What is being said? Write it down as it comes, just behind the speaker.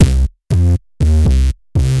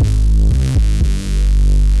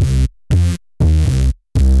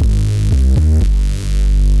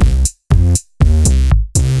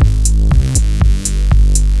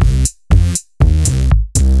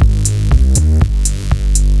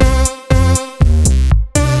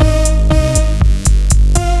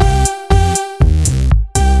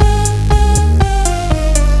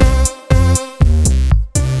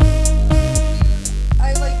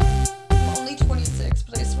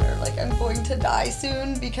to die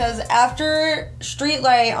soon because after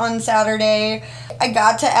Streetlight on Saturday, I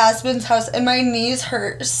got to Aspen's house and my knees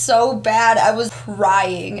hurt so bad I was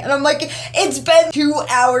crying. And I'm like, it's been 2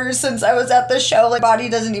 hours since I was at the show. Like, body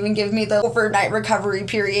doesn't even give me the overnight recovery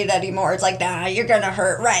period anymore. It's like, nah, you're gonna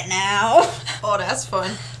hurt right now. Oh, that's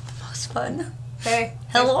fun. Most fun. Hey.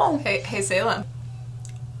 Hello. Hey, Salem.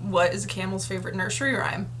 What is a camel's favorite nursery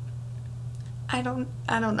rhyme? I don't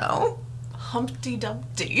know. Humpty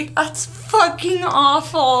Dumpty. That's fucking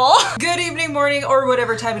awful. Good evening, morning, or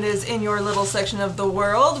whatever time it is in your little section of the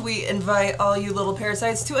world. We invite all you little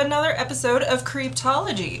parasites to another episode of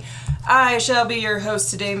Creeptology. I shall be your host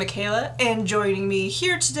today, Michala, and joining me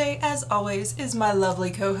here today, as always, is my lovely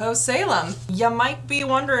co-host, Salem. You might be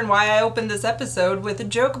wondering why I opened this episode with a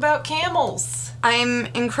joke about camels. I'm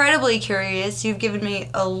incredibly curious. You've given me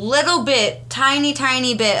a little bit, tiny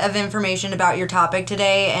bit of information about your topic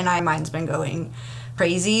today, and my mind's been going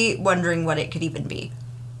crazy, wondering what it could even be.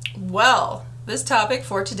 Well, this topic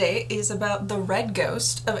for today is about the red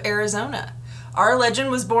ghost of Arizona. Our legend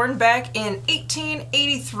was born back in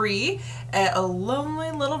 1883 at a lonely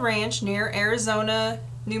little ranch near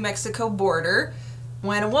Arizona-New Mexico border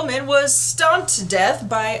when a woman was stomped to death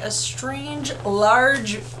by a strange,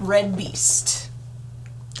 large red beast.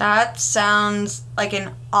 That sounds like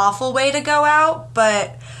an awful way to go out,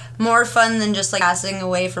 but more fun than just like passing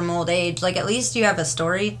away from old age. Like, at least you have a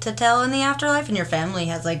story to tell in the afterlife, and your family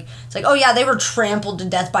has it's like, oh yeah, they were trampled to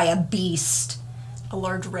death by a beast. A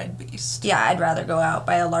large red beast. Yeah, I'd rather go out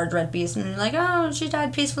by a large red beast and be like, oh, she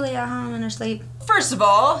died peacefully at home in her sleep. First of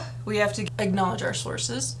all, we have to acknowledge our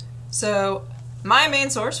sources. So, my main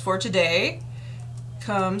source for today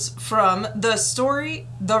comes from the story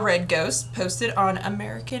The Red Ghost, posted on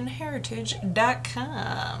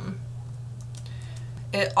AmericanHeritage.com.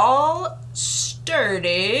 It all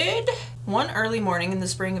started one early morning in the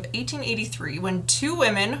spring of 1883 when two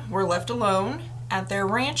women were left alone at their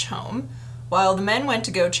ranch home while the men went to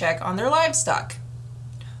go check on their livestock.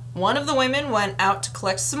 One of the women went out to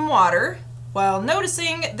collect some water while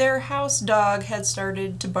noticing their house dog had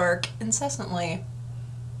started to bark incessantly.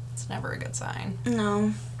 It's never a good sign.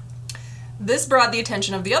 No. This brought the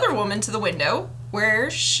attention of the other woman to the window,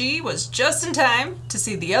 where she was just in time to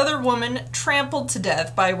see the other woman trampled to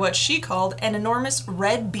death by what she called an enormous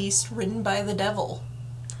red beast ridden by the devil.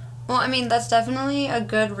 Well, I mean, that's definitely a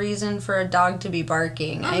good reason for a dog to be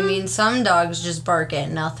barking. I mean, some dogs just bark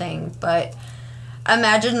at nothing, but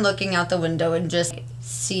imagine looking out the window and just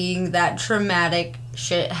seeing that traumatic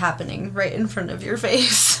shit happening right in front of your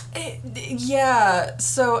face. Yeah,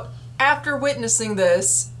 so after witnessing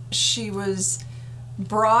this, she was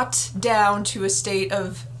brought down to a state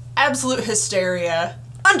of absolute hysteria.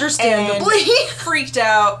 Understandably. And freaked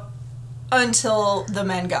out until the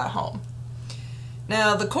men got home.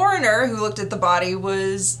 Now, the coroner who looked at the body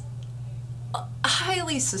was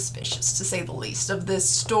highly suspicious, to say the least, of this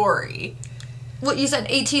story. What, you said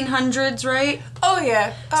 1800s, right? Oh,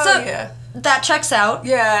 yeah. Yeah. That checks out.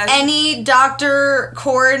 Yeah. Any doctor,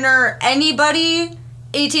 coroner, anybody,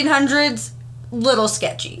 1800s, little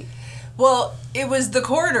sketchy. Well, it was the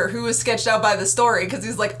coroner who was sketched out by the story, because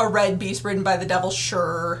he's like, a red beast ridden by the devil,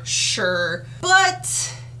 sure.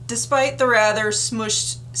 But despite the rather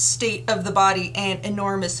smushed state of the body and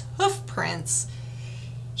enormous hoof prints,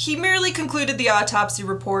 he merely concluded the autopsy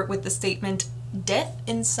report with the statement, "Death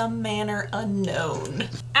in some manner unknown."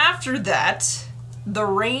 After that, the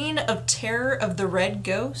reign of terror of the red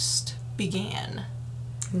ghost began.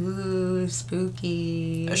 Ooh,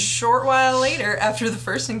 spooky. A short while later, after the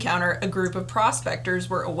first encounter, a group of prospectors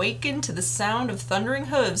were awakened to the sound of thundering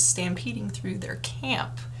hooves stampeding through their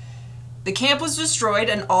camp. The camp was destroyed,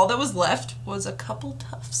 and all that was left was a couple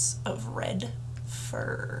tufts of red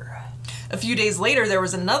fur. A few days later, there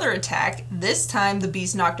was another attack. This time, the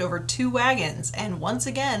beast knocked over 2 wagons, and once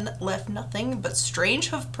again left nothing but strange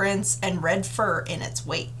hoof prints and red fur in its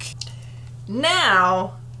wake.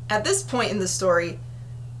 Now, at this point in the story,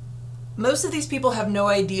 most of these people have no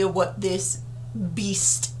idea what this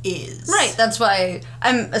beast is. Right, that's why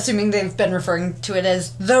I'm assuming they've been referring to it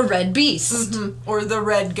as the red beast. Mm-hmm. Or the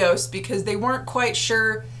red ghost, because they weren't quite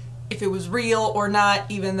sure if it was real or not,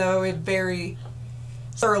 even though it very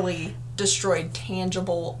thoroughly destroyed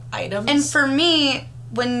tangible items. And for me,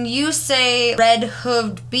 when you say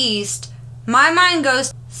red-hooved beast, my mind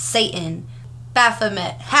goes Satan,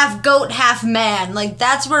 Baphomet, half goat, half man. Like,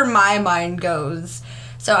 that's where my mind goes.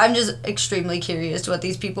 So I'm just extremely curious to what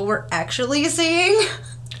these people were actually seeing.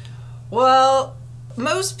 Well,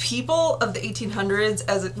 most people of the 1800s,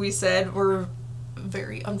 as we said, were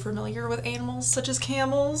very unfamiliar with animals such as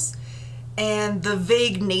camels. And the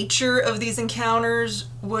vague nature of these encounters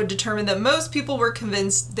would determine that most people were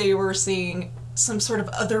convinced they were seeing some sort of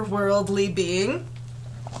otherworldly being.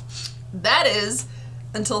 That is,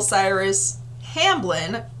 until Cyrus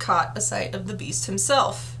Hamblin caught a sight of the beast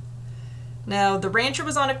himself. Now, the rancher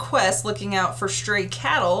was on a quest looking out for stray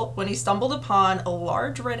cattle when he stumbled upon a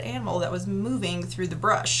large red animal that was moving through the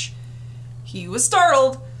brush. He was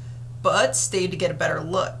startled, but stayed to get a better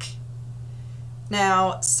look.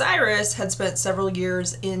 Now, Cyrus had spent several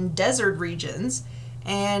years in desert regions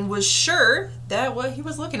and was sure that what he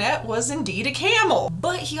was looking at was indeed a camel.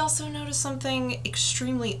 But he also noticed something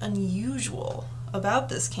extremely unusual about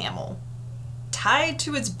this camel. Tied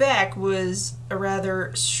to its back was a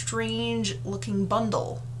rather strange-looking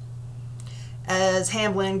bundle. As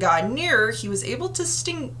Hamblin got nearer, he was able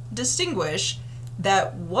to distinguish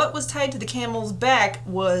that what was tied to the camel's back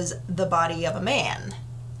was the body of a man.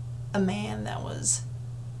 A man that was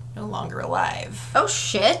no longer alive. Oh,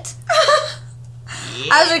 shit.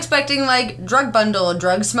 Yeah. I was expecting, like, drug bundle,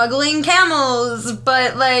 drug smuggling camels,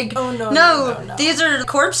 but, like, oh, no. These are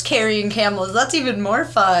corpse-carrying camels. That's even more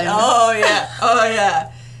fun. Oh,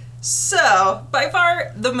 yeah. So, by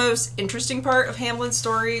far, the most interesting part of Hamblin's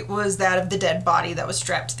story was that of the dead body that was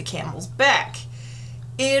strapped to the camel's back.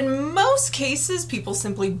 In most cases, people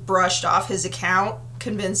simply brushed off his account,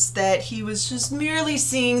 convinced that he was just merely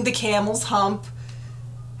seeing the camel's hump.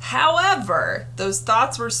 However, those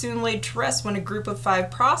thoughts were soon laid to rest when a group of 5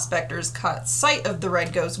 prospectors caught sight of the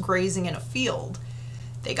red ghost grazing in a field.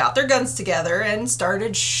 They got their guns together and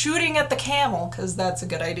started shooting at the camel, because that's a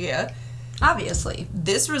good idea. Obviously.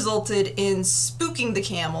 This resulted in spooking the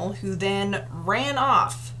camel, who then ran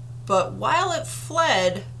off. But while it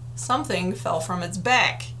fled, something fell from its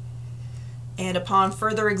back. And upon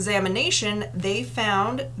further examination, they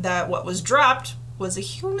found that what was dropped was a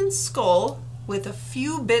human skull with a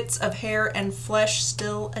few bits of hair and flesh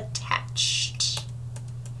still attached.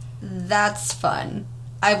 That's fun.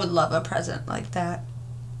 I would love a present like that.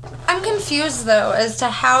 I'm confused, though, as to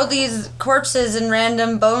how these corpses and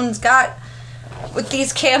random bones got with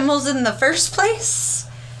these camels in the first place.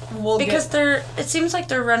 Because it seems like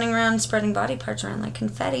they're running around spreading body parts around like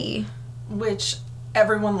confetti. Which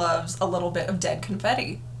everyone loves a little bit of dead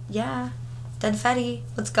confetti. Yeah. Dead-fetty.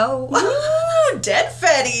 Let's go. Ooh,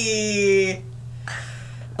 dead-fetty!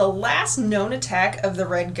 The last known attack of the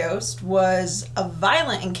Red Ghost was a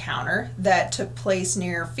violent encounter that took place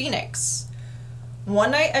near Phoenix.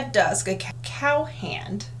 One night at dusk, a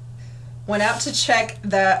cowhand went out to check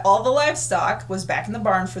that all the livestock was back in the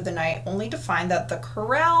barn for the night, only to find that the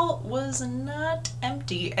corral was not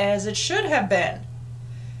empty as it should have been.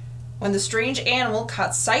 When the strange animal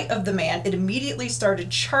caught sight of the man, it immediately started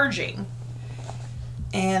charging.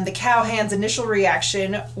 And the cowhand's initial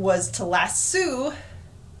reaction was to lasso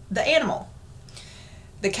the animal.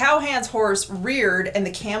 The cowhand's horse reared and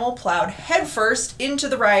the camel plowed headfirst into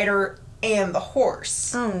the rider and the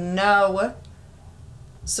horse. Oh no.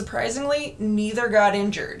 Surprisingly, neither got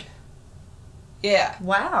injured. Yeah.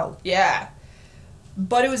 Wow. Yeah.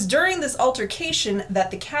 But it was during this altercation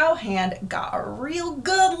that the cowhand got a real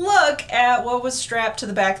good look at what was strapped to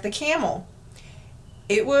the back of the camel.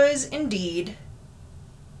 It was indeed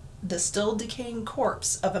the still decaying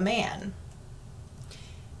corpse of a man.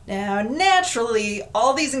 Now, naturally,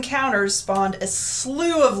 all these encounters spawned a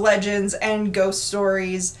slew of legends and ghost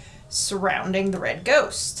stories surrounding the Red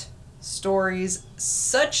Ghost. Stories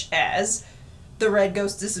such as the Red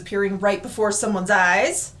Ghost disappearing right before someone's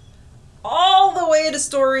eyes, all the way to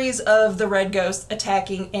stories of the Red Ghost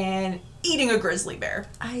attacking and eating a grizzly bear.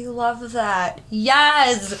 I love that.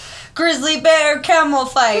 Yes! Grizzly bear camel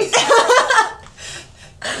fight.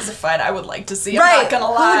 That is a fight I would like to see, right. I'm not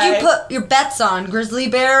gonna lie. Who would you put your bets on? Grizzly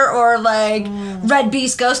bear or, like, Red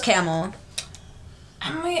Beast Ghost Camel?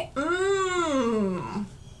 I mean,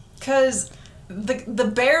 because the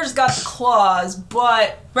bear's got the claws,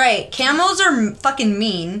 but... Right. Camels are fucking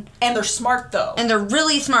mean. And they're smart, though. And they're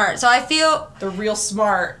really smart. So I feel... They're real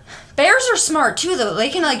smart. Bears are smart, too, though. They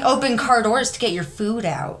can, like, open car doors to get your food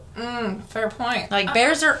out. Fair point. Like,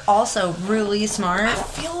 bears are also really smart. I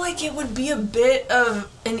feel like it would be a bit of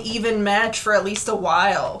an even match for at least a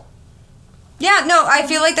while. Yeah, no, I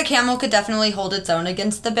feel like the camel could definitely hold its own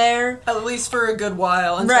against the bear. At least for a good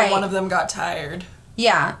while, until one of them got tired.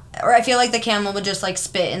 Yeah, or I feel like the camel would just, like,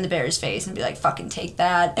 spit in the bear's face and be like, fucking take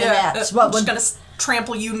that. And that's what I'm just gonna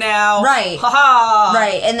trample you now. Right. Ha-ha!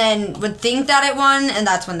 Right, and then would think that it won, and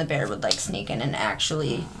that's when the bear would, like, sneak in and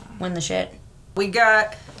actually win the shit. We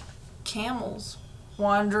got camels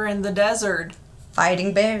wandering the desert.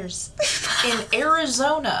 Fighting bears. In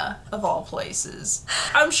Arizona, of all places.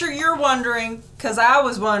 I'm sure you're wondering, because I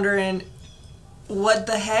was wondering, What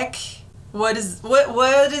the heck? What is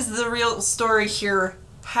the real story here?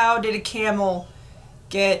 How did a camel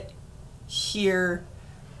get here?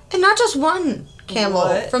 And not just one camel,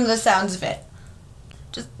 What? from the sounds of it.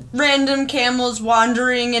 Just random camels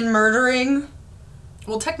wandering and murdering.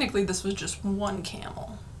 Well, technically, this was just one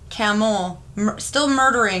camel. Camel. Still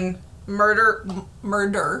murdering. Murder.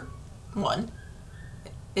 One.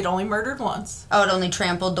 It only murdered once. Oh, it only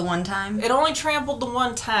trampled the one time? It only trampled the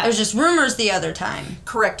one time. It was just rumors the other time.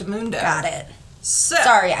 Correct, Mundo. Got it. So,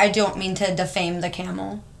 Sorry, I don't mean to defame the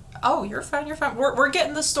camel. oh, you're fine. We're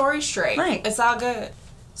getting the story straight. Right. It's all good.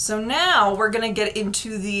 So now we're going to get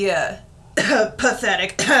into the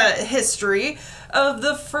pathetic history of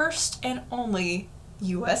the first and only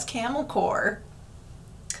U.S. Camel Corps.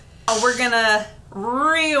 We're going to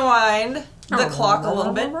rewind the clock a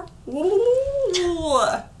little bit.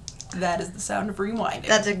 That is the sound of rewinding.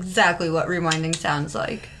 That's exactly what rewinding sounds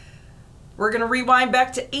like. We're going to rewind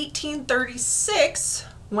back to 1836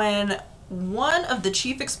 when one of the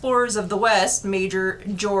chief explorers of the West, Major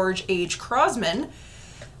George H. Crosman,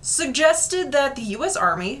 suggested that the U.S.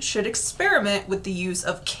 Army should experiment with the use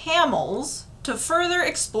of camels to further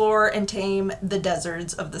explore and tame the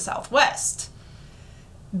deserts of the Southwest.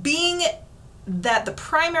 Being that the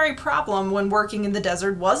primary problem when working in the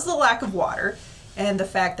desert was the lack of water, and the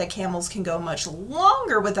fact that camels can go much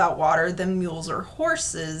longer without water than mules or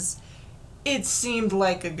horses, it seemed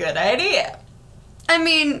like a good idea. I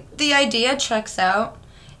mean, the idea checks out.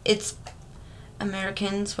 It's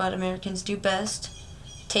what Americans do best.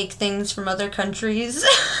 Take things from other countries.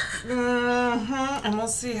 And we'll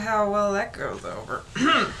see how well that goes over.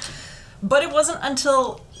 But it wasn't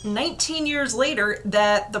until 19 years later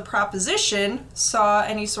that the proposition saw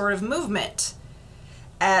any sort of movement.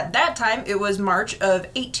 At that time, it was March of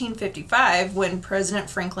 1855 when President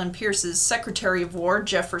Franklin Pierce's Secretary of War,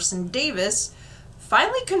 Jefferson Davis,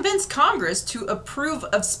 finally convinced Congress to approve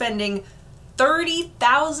of spending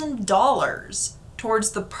 $30,000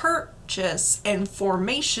 towards the purchase and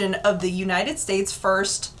formation of the United States'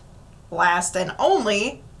 first, last, and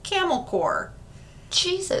only Camel Corps.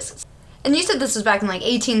 Jesus. And you said this was back in like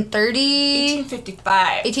 1830?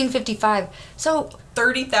 1855. 1855. So,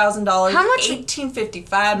 $30,000. How much-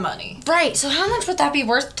 1855 money. right, so how much would that be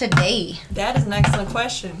worth today? That is an excellent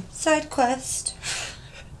question. Side quest.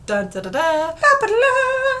 Dun da da da.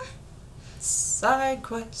 Ba-ba-da. Side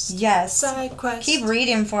quest. Yes. Side quest. Keep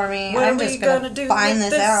reading for me. What I'm are we just gonna gonna do find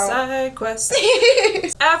with this out. Side quest?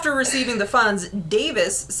 After receiving the funds,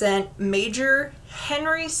 Davis sent Major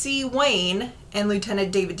Henry C. Wayne and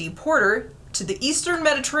Lieutenant David D. Porter to the Eastern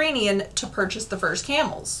Mediterranean to purchase the first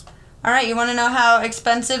camels. All right, you want to know how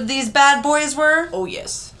expensive these bad boys were? Oh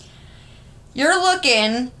yes. You're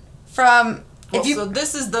looking from So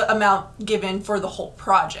this is the amount given for the whole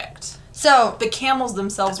project. so The camels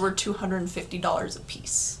themselves were $250 a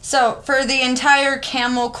piece. So, for the entire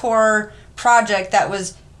Camel Corps project that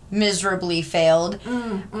was miserably failed,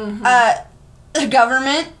 the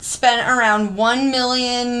government spent around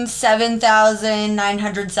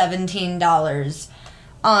 $1,007,917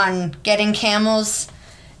 on getting camels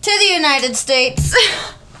to the United States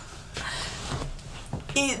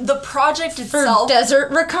The project for itself...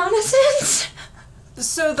 desert reconnaissance.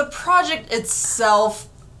 So the project itself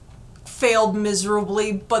failed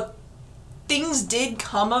miserably, but things did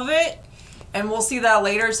come of it, and we'll see that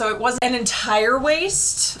later. So it wasn't an entire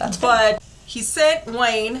waste, but he sent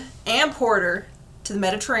Wayne and Porter to the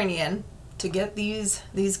Mediterranean to get these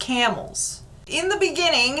camels. In the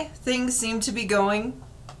beginning, things seemed to be going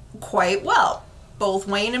quite well. Both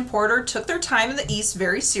Wayne and Porter took their time in the East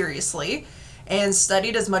very seriously and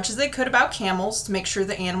studied as much as they could about camels to make sure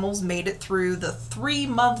the animals made it through the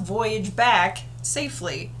 3-month voyage back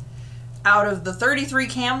safely. Out of the 33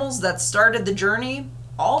 camels that started the journey,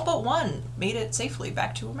 all but one made it safely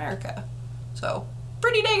back to America. So,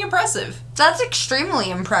 pretty dang impressive. That's extremely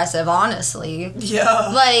impressive, honestly.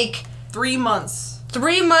 Yeah. Like, 3 months.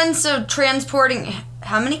 3 months of transporting...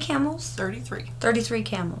 How many camels? 33. 33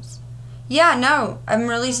 camels. Yeah, no, I'm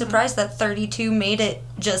really surprised that 32 made it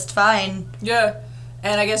just fine. Yeah.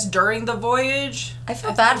 And I guess during the voyage... I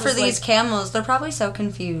feel bad for these camels. They're probably so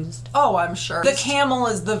confused. Oh, I'm sure. The camel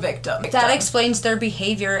is the victim. That explains their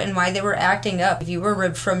behavior and why they were acting up. If you were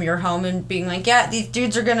ripped from your home and being like, yeah, these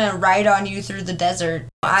dudes are gonna ride on you through the desert,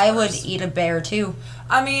 I would eat a bear too.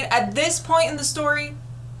 I mean, at this point in the story,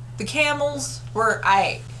 the camels were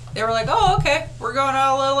aight. They were like, oh, okay, we're going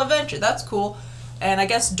on a little adventure. That's cool. And I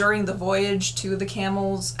guess during the voyage, 2 of the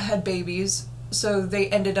camels had babies, so they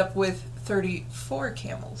ended up with 34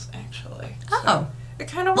 camels, actually. Oh. So it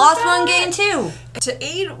kind of Lost one, gained 2. To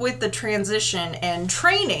aid with the transition and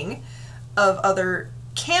training, of other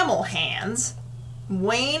camel hands,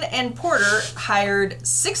 Wayne and Porter hired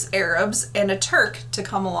 6 Arabs and a Turk to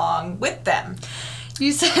come along with them.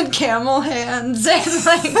 You said camel hands, and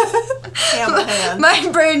Camel hands. My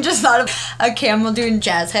brain just thought of a camel doing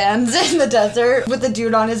jazz hands in the desert with a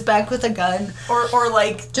dude on his back with a gun. Or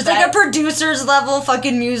like... Just like a producer's level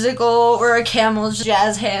fucking musical where a camel's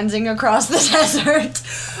jazz handsing across the desert.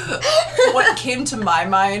 What came to my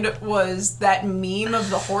mind was that meme of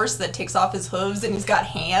the horse that takes off his hooves and he's got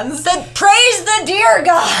hands. Praise the deer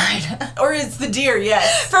god! Or it's the deer,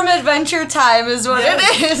 yes. From Adventure Time is what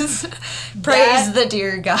it is. Praise the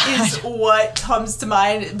deer god. Is what comes to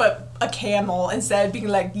mind, but a camel instead of being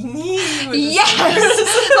like, yes!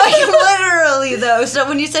 Like literally though. So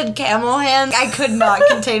when you said camel hands, I could not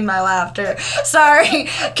contain my laughter. Sorry,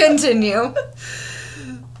 continue.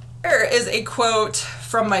 There is a quote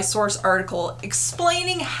from my source article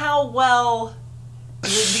explaining how well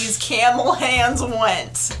these camel hands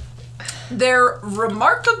went. Their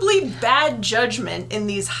remarkably bad judgment in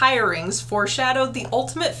these hirings foreshadowed the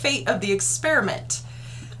ultimate fate of the experiment.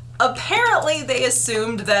 Apparently, they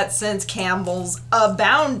assumed that since camels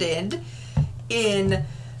abounded in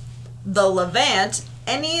the Levant,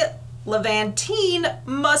 any Levantine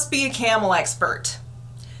must be a camel expert.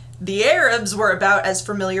 The Arabs were about as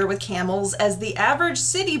familiar with camels as the average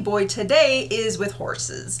city boy today is with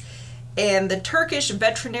horses. And the Turkish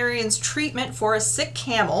veterinarian's treatment for a sick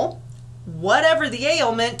camel, whatever the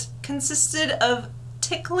ailment, consisted of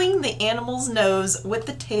tickling the animal's nose with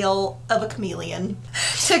the tail of a chameleon.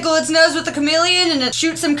 Tickle its nose with a chameleon and it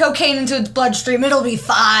shoots some cocaine into its bloodstream. It'll be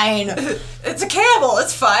fine. It's a camel.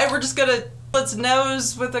 It's fine. We're just gonna tickle its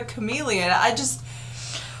nose with a chameleon.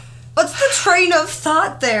 What's the train of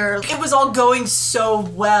thought there? It was all going so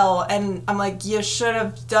well, and I'm like, you should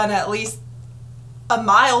have done at least a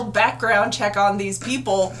mild background check on these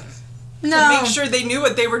people. No. To make sure they knew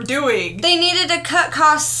what they were doing. They needed to cut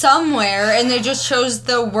costs somewhere, and they just chose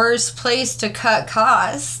the worst place to cut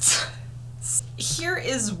costs. Here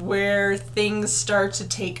is where things start to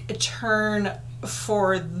take a turn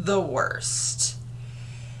for the worst.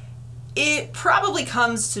 It probably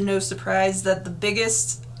comes to no surprise that the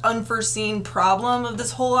biggest unforeseen problem of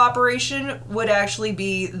this whole operation would actually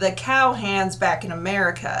be the cow hands back in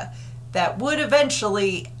America that would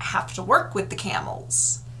eventually have to work with the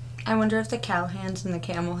camels. I wonder if the cow hands and the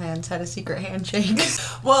camel hands had a secret handshake.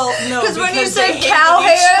 Well, no, because when you said cow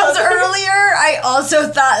hands earlier, I also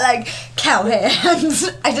thought like cow hands.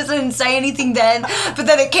 I just didn't say anything then, but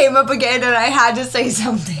then it came up again and I had to say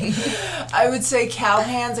something. I would say cow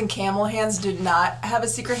hands and camel hands did not have a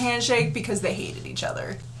secret handshake because they hated each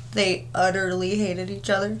other. They utterly hated each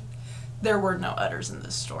other. There were no udders in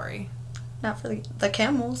this story. Not for the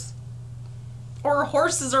camels. Or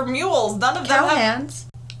horses or mules. None of cow them have hands.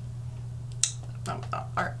 Oh,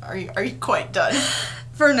 are you quite done?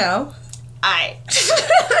 For no.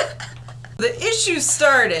 The issue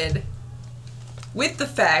started with the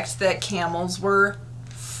fact that camels were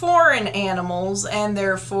foreign animals and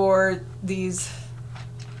therefore these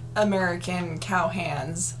American cow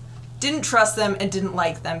hands didn't trust them and didn't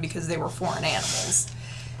like them because they were foreign animals.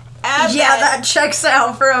 That checks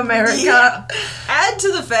out for America. Yeah. Add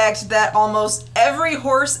to the fact that almost every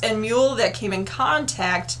horse and mule that came in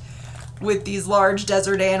contact with these large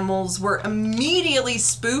desert animals were immediately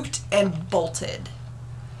spooked and bolted.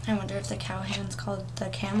 I wonder if the cow hands called the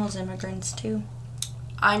camels immigrants too.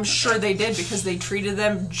 I'm sure they did because they treated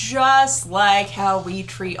them just like how we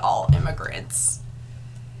treat all immigrants.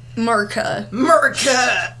 Merca.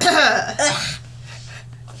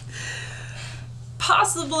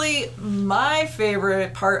 Possibly my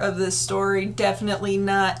favorite part of this story, definitely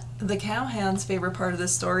not the cowhand's favorite part of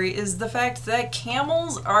this story, is the fact that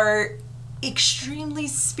camels are extremely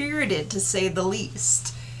spirited, to say the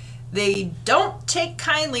least. They don't take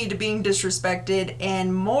kindly to being disrespected,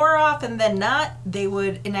 and more often than not, they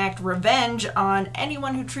would enact revenge on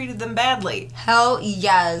anyone who treated them badly. Hell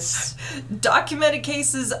yes. Documented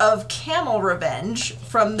cases of camel revenge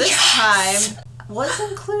from this time was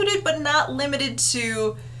included but not limited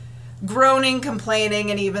to groaning, complaining,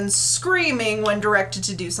 and even screaming when directed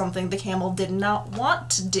to do something the camel did not want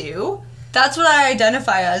to do. That's what I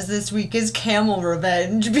identify as this week, is camel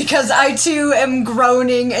revenge, because I too am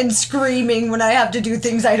groaning and screaming when I have to do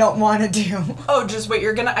things I don't want to do. Oh, just wait,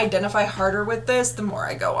 you're gonna identify harder with this the more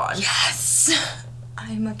I go on. Yes!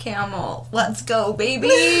 I'm a camel. Let's go, baby!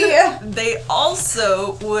 They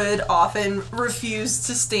also would often refuse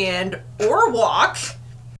to stand or walk.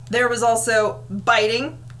 There was also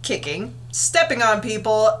biting, kicking, stepping on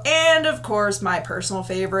people, and of course my personal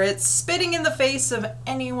favorite, spitting in the face of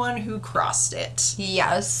anyone who crossed it.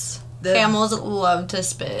 Yes. Camels love to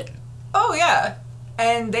spit. Oh, yeah.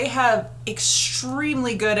 And they have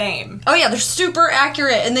extremely good aim. Oh, yeah, they're super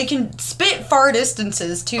accurate, and they can spit far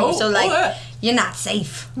distances, too. Oh, so, like, yeah. You're not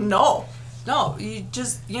safe. No. You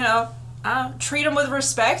just, treat them with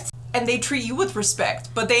respect, and they treat you with respect.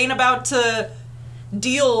 But they ain't about to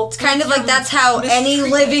deal... It's kind of like that's how any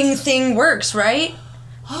living thing works, right?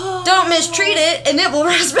 Don't mistreat it, and it will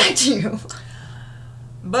respect you.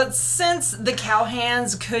 But since the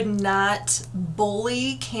cowhands could not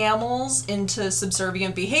bully camels into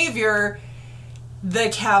subservient behavior, the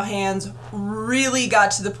cowhands really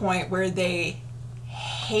got to the point where they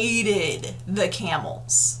hated the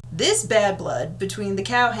camels. This bad blood between the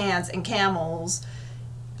cowhands and camels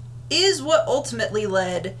is what ultimately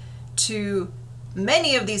led to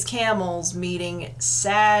many of these camels meeting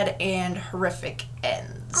sad and horrific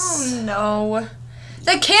ends. Oh no.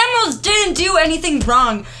 The camels didn't do anything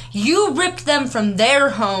wrong. You ripped them from their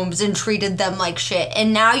homes and treated them like shit,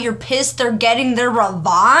 and now you're pissed they're getting their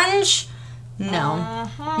revenge? No.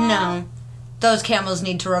 No. Those camels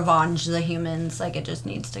need to revenge the humans. Like, it just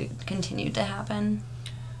needs to continue to happen.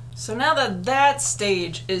 So now that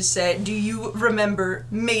stage is set, do you remember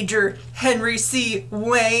Major Henry C.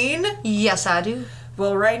 Wayne? Yes, I do.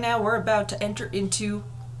 Well, right now we're about to enter into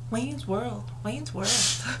Wayne's World. Wayne's World.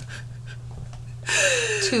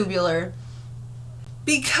 Tubular.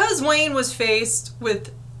 Because Wayne was faced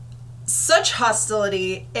with such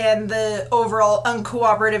hostility and the overall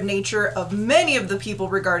uncooperative nature of many of the people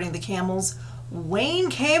regarding the camels, Wayne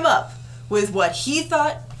came up with what he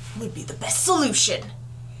thought would be the best solution.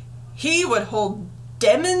 He would hold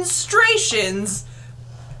demonstrations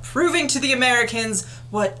proving to the Americans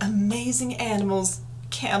what amazing animals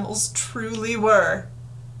camels truly were.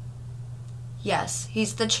 Yes,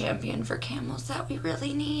 he's the champion for camels that we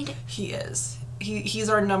really need. He is. He's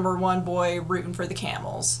our number one boy rooting for the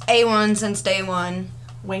camels. A1 since day one.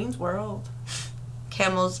 Wayne's World.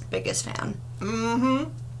 Camel's biggest fan.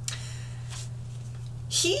 Mm-hmm.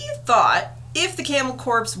 He thought if the Camel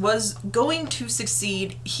Corps was going to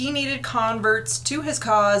succeed, he needed converts to his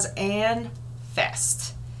cause and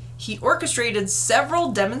fast. He orchestrated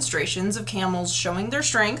several demonstrations of camels showing their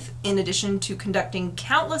strength, in addition to conducting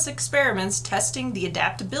countless experiments testing the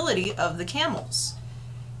adaptability of the camels.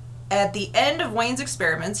 At the end of Wayne's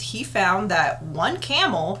experiments, he found that one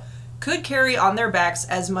camel could carry on their backs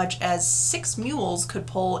as much as 6 mules could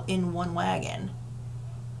pull in one wagon.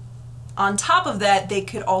 On top of that, they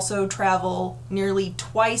could also travel nearly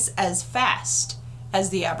twice as fast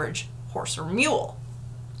as the average horse or mule.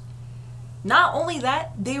 Not only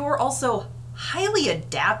that, they were also highly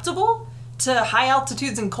adaptable to high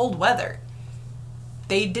altitudes and cold weather.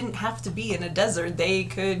 They didn't have to be in a desert. They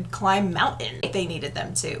could climb mountains if they needed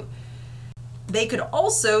them to. They could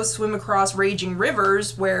also swim across raging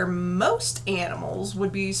rivers where most animals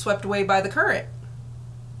would be swept away by the current.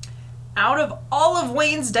 Out of all of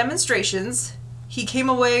Wayne's demonstrations, he came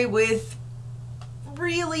away with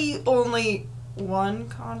really only one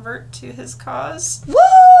convert to his cause.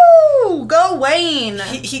 Woo! Go Wayne!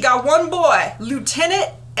 He got one boy,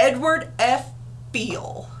 Lieutenant Edward F.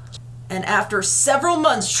 Beale. And after several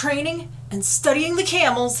months training and studying the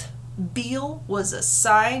camels, Beale was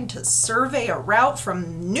assigned to survey a route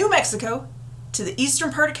from New Mexico to the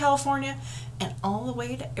eastern part of California and all the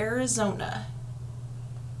way to Arizona.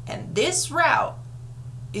 And this route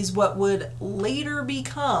is what would later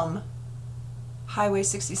become Highway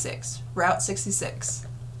 66, Route 66.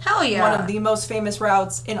 Hell yeah. One of the most famous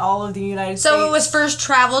routes in all of the United States. So it was first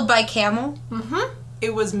traveled by camel? Mm-hmm.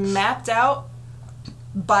 It was mapped out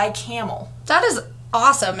by camel. That is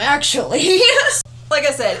awesome, actually. Like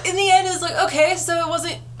I said, in the end, it was like, okay, so it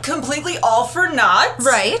wasn't completely all for naught.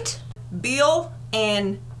 Right. Beale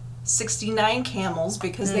and 69 camels,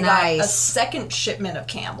 because they got a second shipment of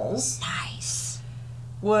camels. Nice.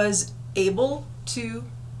 Was able to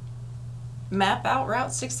map out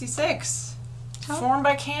Route 66. Oh. Formed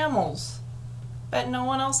by camels. Bet no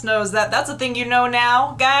one else knows that. That's a thing you know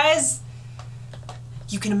now, guys.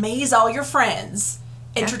 You can amaze all your friends.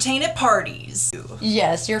 Entertain at parties.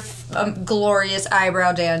 Yes, your glorious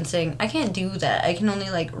eyebrow dancing. I can't do that. I can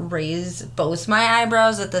only, raise both my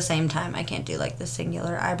eyebrows at the same time. I can't do, the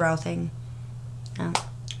singular eyebrow thing. No.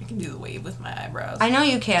 I can do the wave with my eyebrows. I know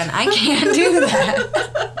you can. I can't do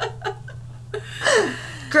that.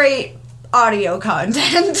 Great audio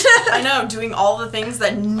content. I know, doing all the things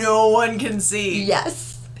that no one can see.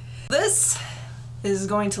 Yes. This is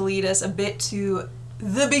going to lead us a bit to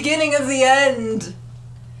the beginning of the end,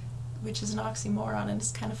 which is an oxymoron, and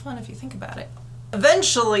it's kind of fun if you think about it.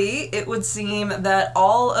 Eventually, it would seem that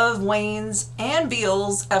all of Wayne's and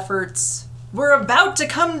Beale's efforts were about to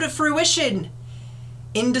come to fruition.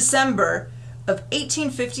 In December of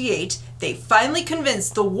 1858, they finally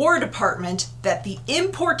convinced the War Department that the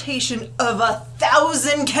importation of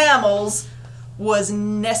 1,000 camels was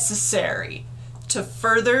necessary to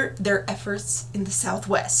further their efforts in the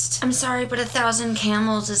Southwest. I'm sorry, but 1,000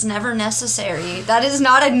 camels is never necessary. That is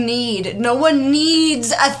not a need. No one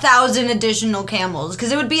needs 1,000 additional camels,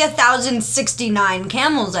 because it would be 1,069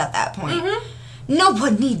 camels at that point. Mm-hmm. No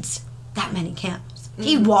one needs that many camels. Mm-hmm.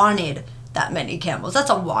 He wanted that many camels. That's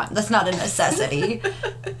a want. That's not a necessity.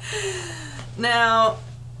 Now,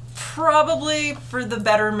 probably for the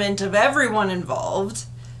betterment of everyone involved,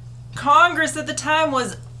 Congress at the time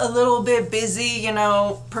was a little bit busy,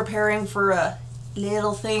 preparing for a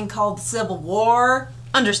little thing called the Civil War.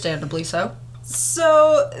 Understandably so.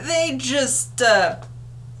 So they just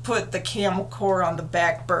put the Camel Corps on the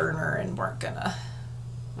back burner and weren't gonna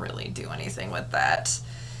really do anything with that.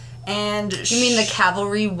 And you mean the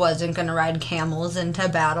cavalry wasn't gonna ride camels into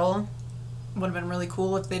battle? Would have been really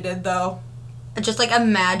cool if they did, though. Just,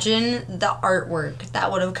 imagine the artwork that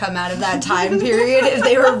would have come out of that time period if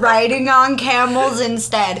they were riding on camels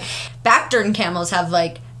instead. Backturn camels have,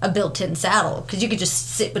 a built-in saddle, because you could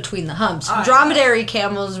just sit between the humps. Dromedary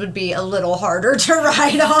camels would be a little harder to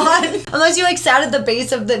ride on, unless you, sat at the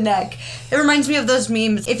base of the neck. It reminds me of those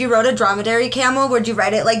memes. If you rode a dromedary camel, would you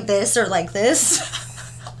ride it like this or like this?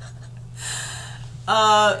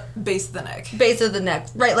 Base of the neck. Base of the neck.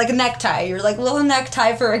 Right, like a necktie. You're like a little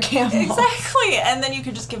necktie for a camel. Exactly. And then you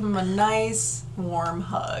could just give him a nice, warm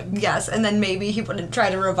hug. Yes, and then maybe he wouldn't try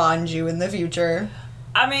to revenge you in the future.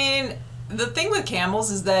 I mean, the thing with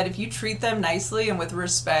camels is that if you treat them nicely and with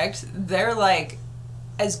respect, they're,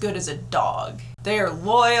 as good as a dog. They are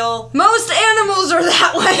loyal. Most animals are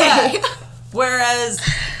that way. Yeah. Whereas,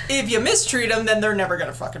 if you mistreat them, then they're never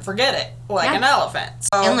gonna fucking forget it. Like an elephant.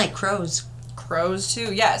 So, and like crows. Crows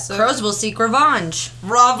too, yeah. So crows will seek revenge.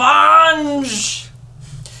 Revenge!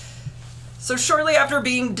 So shortly after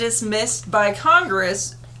being dismissed by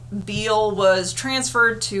Congress, Beale was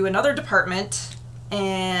transferred to another department,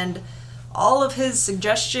 and all of his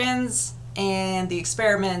suggestions and the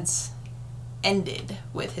experiments ended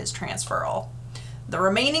with his transferal. The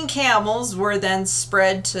remaining camels were then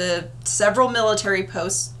spread to several military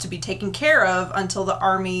posts to be taken care of until the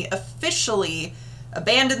Army officially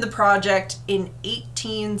abandoned the project in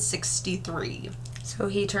 1863. So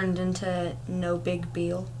he turned into no big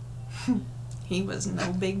Beale. He was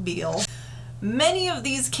no big Beale. Many of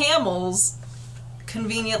these camels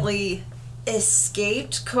conveniently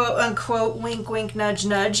escaped, quote unquote, wink wink nudge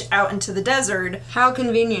nudge, out into the desert. How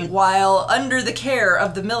convenient. While under the care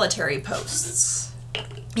of the military posts.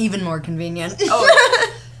 Even more convenient. Oh,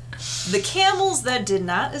 the camels that did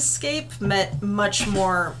not escape met much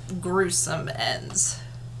more gruesome ends.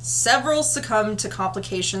 Several succumbed to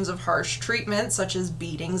complications of harsh treatment, such as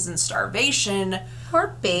beatings and starvation.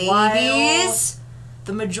 Poor babies. While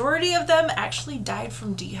the majority of them actually died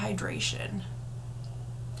from dehydration.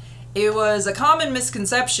 It was a common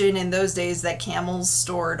misconception in those days that camels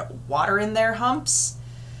stored water in their humps.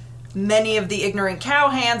 Many of the ignorant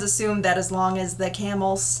cowhands assumed that as long as the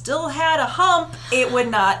camel still had a hump, it would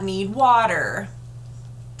not need water.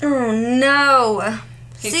 Oh, no.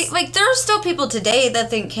 See, there are still people today that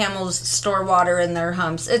think camels store water in their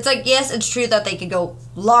humps. It's yes, it's true that they could go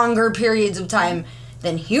longer periods of time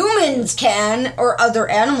than humans can, or other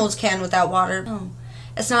animals can, without water. No.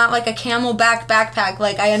 It's not like a camelback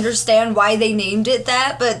backpack. I understand why they named it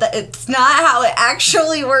that, but it's not how it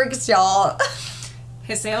actually works, y'all.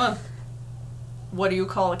 Hey, Salem, what do you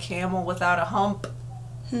call a camel without a hump?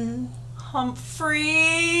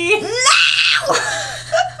 Hump-free. No!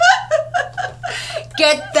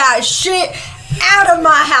 Get that shit out of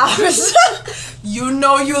my house. You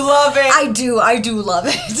know you love it. I do love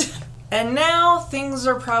it. And now things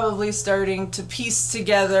are probably starting to piece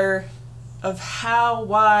together of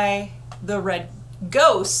why the Red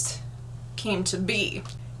Ghost came to be.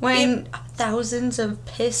 When thousands of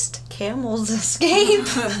pissed camels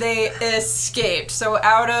escaped. They escaped. So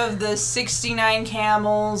out of the 69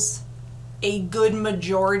 camels, a good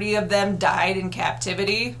majority of them died in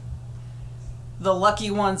captivity. The lucky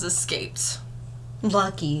ones escaped.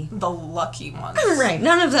 Lucky. The lucky ones. Right.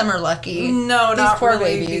 None of them are lucky. No, These not poor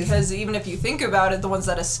really. babies. Because even if you think about it, the ones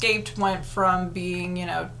that escaped went from being,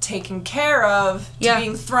 taken care of to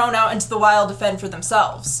being thrown out into the wild to fend for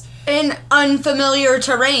themselves. In unfamiliar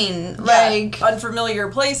terrain. Unfamiliar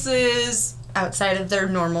places. Outside of their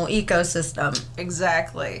normal ecosystem.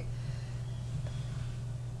 Exactly.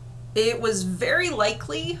 It was very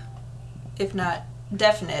likely, if not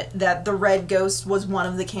definite that the Red Ghost was one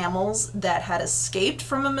of the camels that had escaped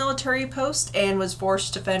from a military post and was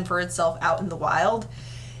forced to fend for itself out in the wild.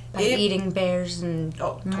 By eating bears and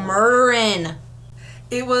murdering.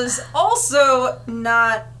 It was also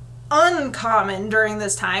not uncommon during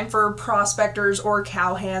this time for prospectors or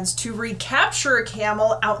cowhands to recapture a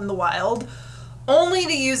camel out in the wild, only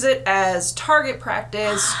to use it as target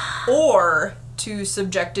practice or to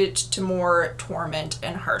subject it to more torment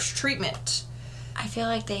and harsh treatment. I feel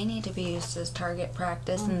like they need to be used as target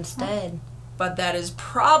practice instead. But that is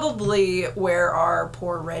probably where our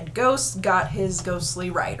poor Red Ghost got his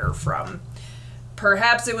ghostly rider from.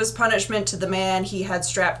 Perhaps it was punishment to the man he had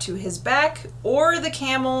strapped to his back, or the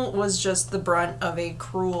camel was just the brunt of a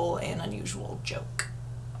cruel and unusual joke.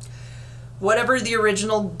 Whatever the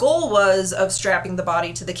original goal was of strapping the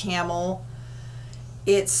body to the camel,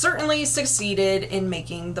 it certainly succeeded in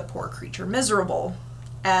making the poor creature miserable.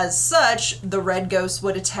 As such, the Red Ghost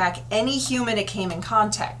would attack any human it came in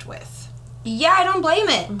contact with. Yeah, I don't blame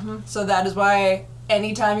it. So that is why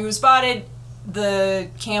anytime he was spotted, the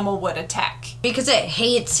camel would attack. Because it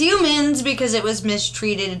hates humans because it was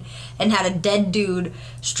mistreated and had a dead dude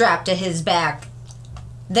strapped to his back.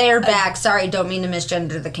 Their back. Sorry, don't mean to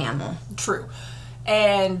misgender the camel. True.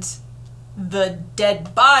 And the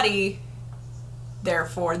dead body,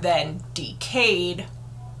 therefore, then decayed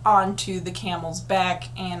onto the camel's back,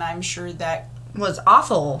 and I'm sure that was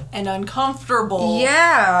awful. And uncomfortable.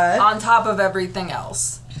 Yeah. On top of everything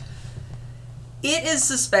else. It is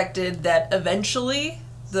suspected that eventually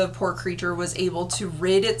the poor creature was able to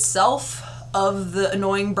rid itself of the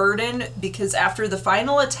annoying burden, because after the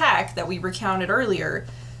final attack that we recounted earlier,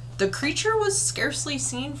 the creature was scarcely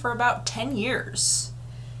seen for about 10 years.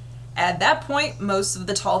 At that point, most of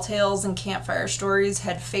the tall tales and campfire stories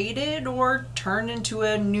had faded or turned into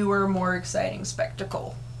a newer, more exciting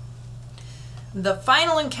spectacle. The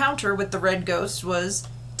final encounter with the Red Ghost was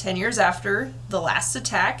 10 years after the last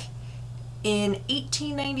attack in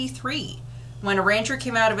 1893, when a rancher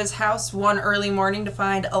came out of his house one early morning to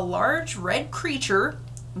find a large red creature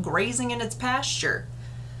grazing in its pasture.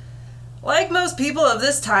 Like most people of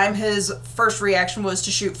this time, his first reaction was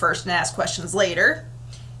to shoot first and ask questions later.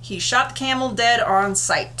 He shot the camel dead on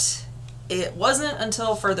sight. It wasn't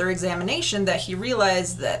until further examination that he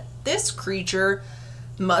realized that this creature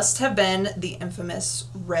must have been the infamous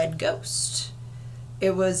Red Ghost.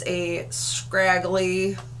 It was a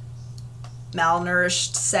scraggly,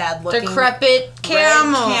 malnourished, sad-looking, decrepit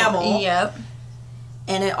camel. Red camel. Yep.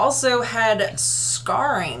 And it also had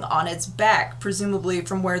scarring on its back, presumably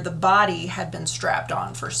from where the body had been strapped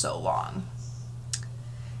on for so long.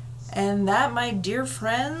 And that, my dear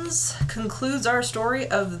friends, concludes our story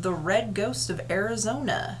of the Red Ghost of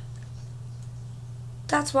Arizona.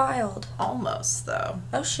 That's wild. Almost, though.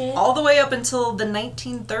 Oh, shit. All the way up until the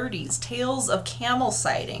 1930s, tales of camel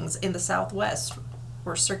sightings in the Southwest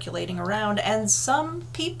were circulating around, and some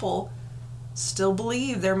people still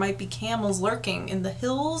believe there might be camels lurking in the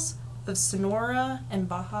hills of Sonora and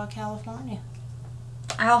Baja California.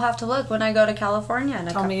 I'll have to look when I go to California in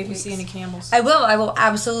a Tell couple me if you weeks. see any camels. I will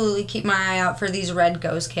absolutely keep my eye out for these Red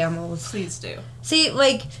Ghost camels. Please do. See,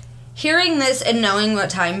 like, hearing this and knowing what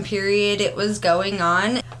time period it was going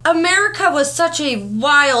on, America was such a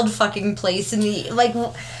wild fucking place in the, like,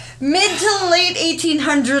 mid to late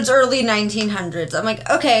 1800s, early 1900s. I'm like,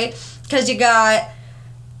 okay, because you got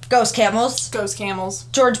ghost camels. Ghost camels.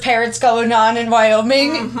 George Parrots going on in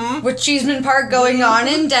Wyoming. With Cheeseman Park going on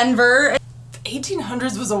in Denver.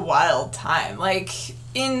 1800s was a wild time. Like,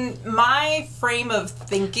 in my frame of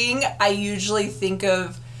thinking, I usually think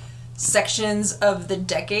of sections of the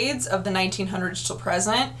decades of the 1900s to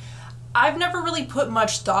present. I've never really put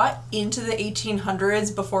much thought into the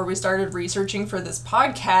 1800s before we started researching for this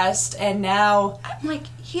podcast, and now I'm like,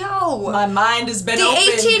 yo, my mind has been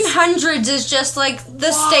opened. The 1800s is just like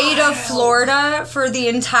the state of Florida for the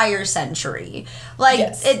entire century. Like,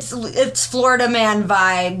 yes. it's Florida man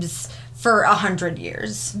vibes for 100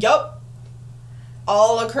 years. Yup.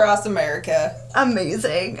 All across America.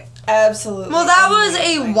 Amazing. Absolutely. Well, that was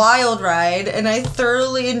amazing. a wild ride, and I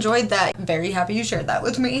thoroughly enjoyed that. I'm very happy you shared that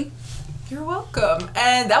with me. You're welcome.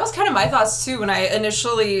 And that was kind of my thoughts, too, when I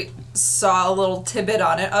initially saw a little tidbit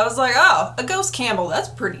on it. I was like, oh, a ghost camel, that's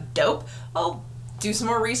pretty dope. I'll do some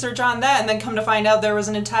more research on that, and then come to find out there was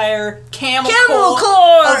an entire camel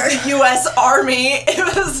corps of the U.S. Army.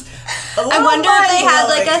 It was a little I wonder if they had,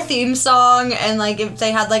 like, mind-blowing. a theme song, and, like, if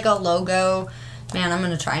they had, like, a logo. Man, I'm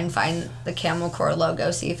gonna try and find the Camel Corps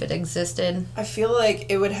logo, see if it existed. I feel like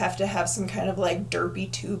it would have to have some kind of like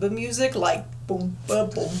derpy tuba music, like boom ba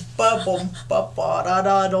boom ba boom ba ba da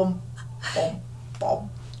da dum boom boom.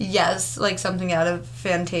 Yes, like something out of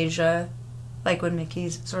Fantasia. Like when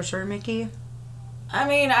Sorcerer Mickey. I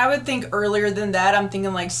mean, I would think earlier than that. I'm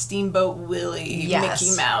thinking like Steamboat Willie, Yes.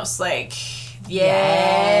 Mickey Mouse. Like,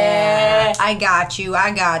 yeah. I got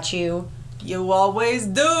you. You always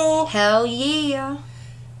do. Hell yeah.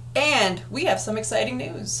 And we have some exciting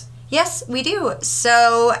news. Yes, we do.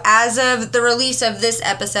 So, as of the release of this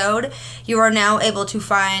episode, you are now able to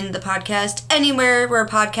find the podcast anywhere where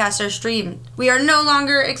podcasts are streamed. We are no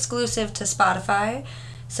longer exclusive to Spotify.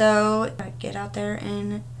 So, get out there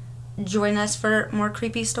and join us for more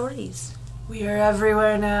creepy stories. We are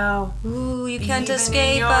everywhere now. Ooh, you can't Even in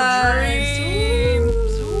escape your us. dreams.